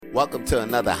Welcome to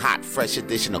another hot, fresh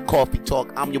edition of Coffee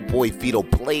Talk. I'm your boy Vito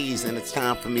Blaze, and it's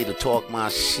time for me to talk my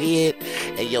shit.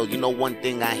 Hey, yo, you know one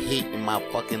thing I hate in my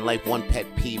fucking life, one pet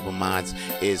peeve of mine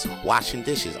is washing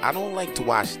dishes. I don't like to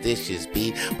wash dishes,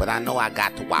 B, but I know I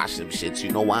got to wash them shits.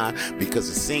 You know why? Because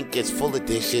the sink gets full of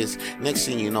dishes. Next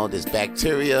thing you know, there's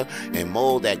bacteria and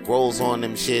mold that grows on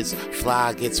them shits.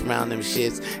 Fly gets around them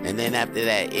shits, and then after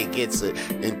that, it gets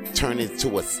turned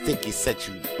into a sticky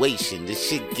situation. The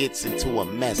shit gets into a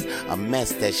mess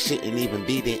that shouldn't even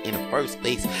be there in the first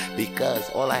place, because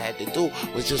all I had to do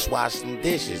was just wash some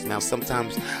dishes. Now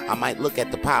sometimes I might look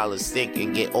at the pile of stink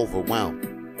and get overwhelmed,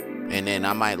 and then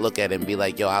I might look at it and be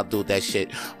like, yo, I'll do that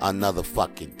shit another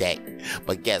fucking day.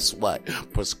 But guess what?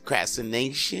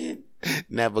 Procrastination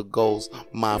never goes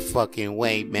my fucking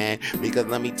way, man, because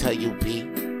let me tell you, B,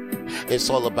 it's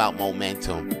all about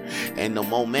momentum. And the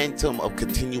momentum of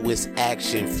continuous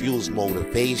action fuels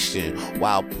motivation,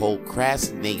 while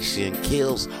procrastination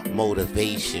kills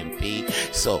motivation, B.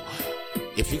 So,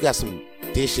 if you got some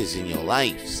dishes in your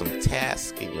life, some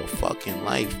tasks in your fucking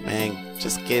life, man,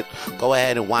 just go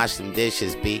ahead and wash them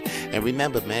dishes, B. And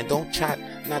remember, man, don't try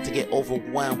not to get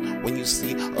overwhelmed when you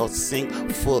see a sink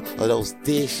full of those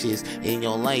dishes in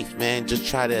your life, man. Just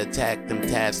try to attack them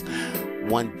tasks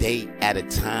one day at a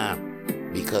time.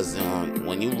 Because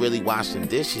when you really wash them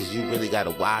dishes, you really got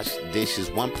to wash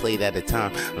dishes one plate at a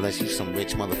time, unless you some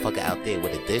rich motherfucker out there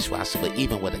with a dishwasher. But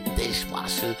even with a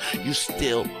dishwasher, you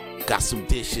still got some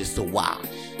dishes to wash.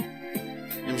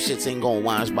 Them shits ain't gonna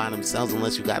wash by themselves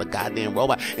unless you got a goddamn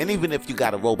robot. And even if you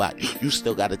got a robot, you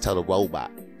still got to tell the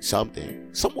robot something.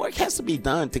 Some work has to be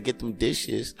done to get them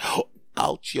dishes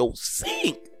out your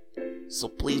sink. So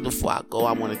please, before I go,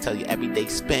 I want to tell you, every day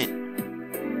spent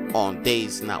on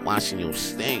days not washing your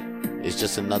sink, it's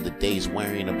just another day's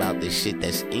worrying about this shit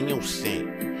that's in your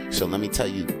sink. So let me tell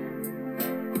you,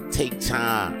 take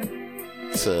time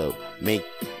to make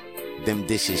them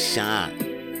dishes shine.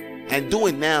 And do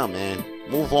it now, man.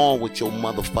 Move on with your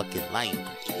motherfucking life,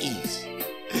 please.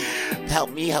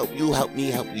 Help me help you, help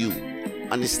me help you.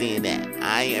 Understand that.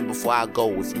 And before I go,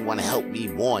 if you want to help me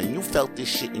more and you felt this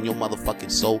shit in your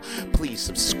motherfucking soul, please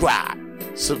subscribe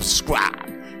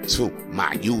to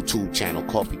my YouTube channel,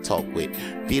 Coffee Talk with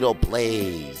Vito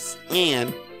Blaze.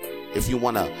 And if you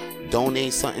want to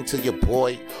donate something to your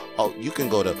boy, you can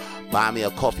go to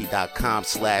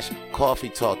buymeacoffee.com/Coffee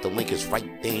Talk. The link is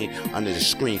right there under the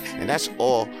screen. And that's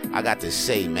all I got to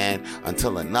say, man.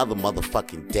 Until another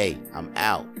motherfucking day, I'm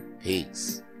out.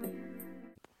 Peace.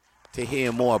 To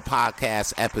hear more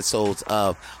podcast episodes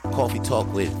of Coffee Talk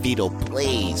with Vito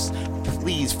Blaze,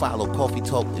 please follow Coffee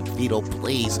Talk with Vito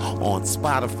Blaze on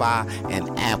Spotify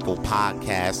and Apple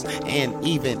Podcasts and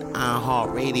even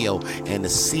iHeartRadio. And to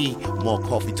see more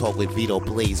Coffee Talk with Vito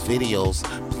Blaze videos,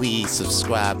 please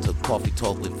subscribe to Coffee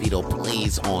Talk with Vito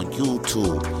Blaze on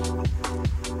YouTube.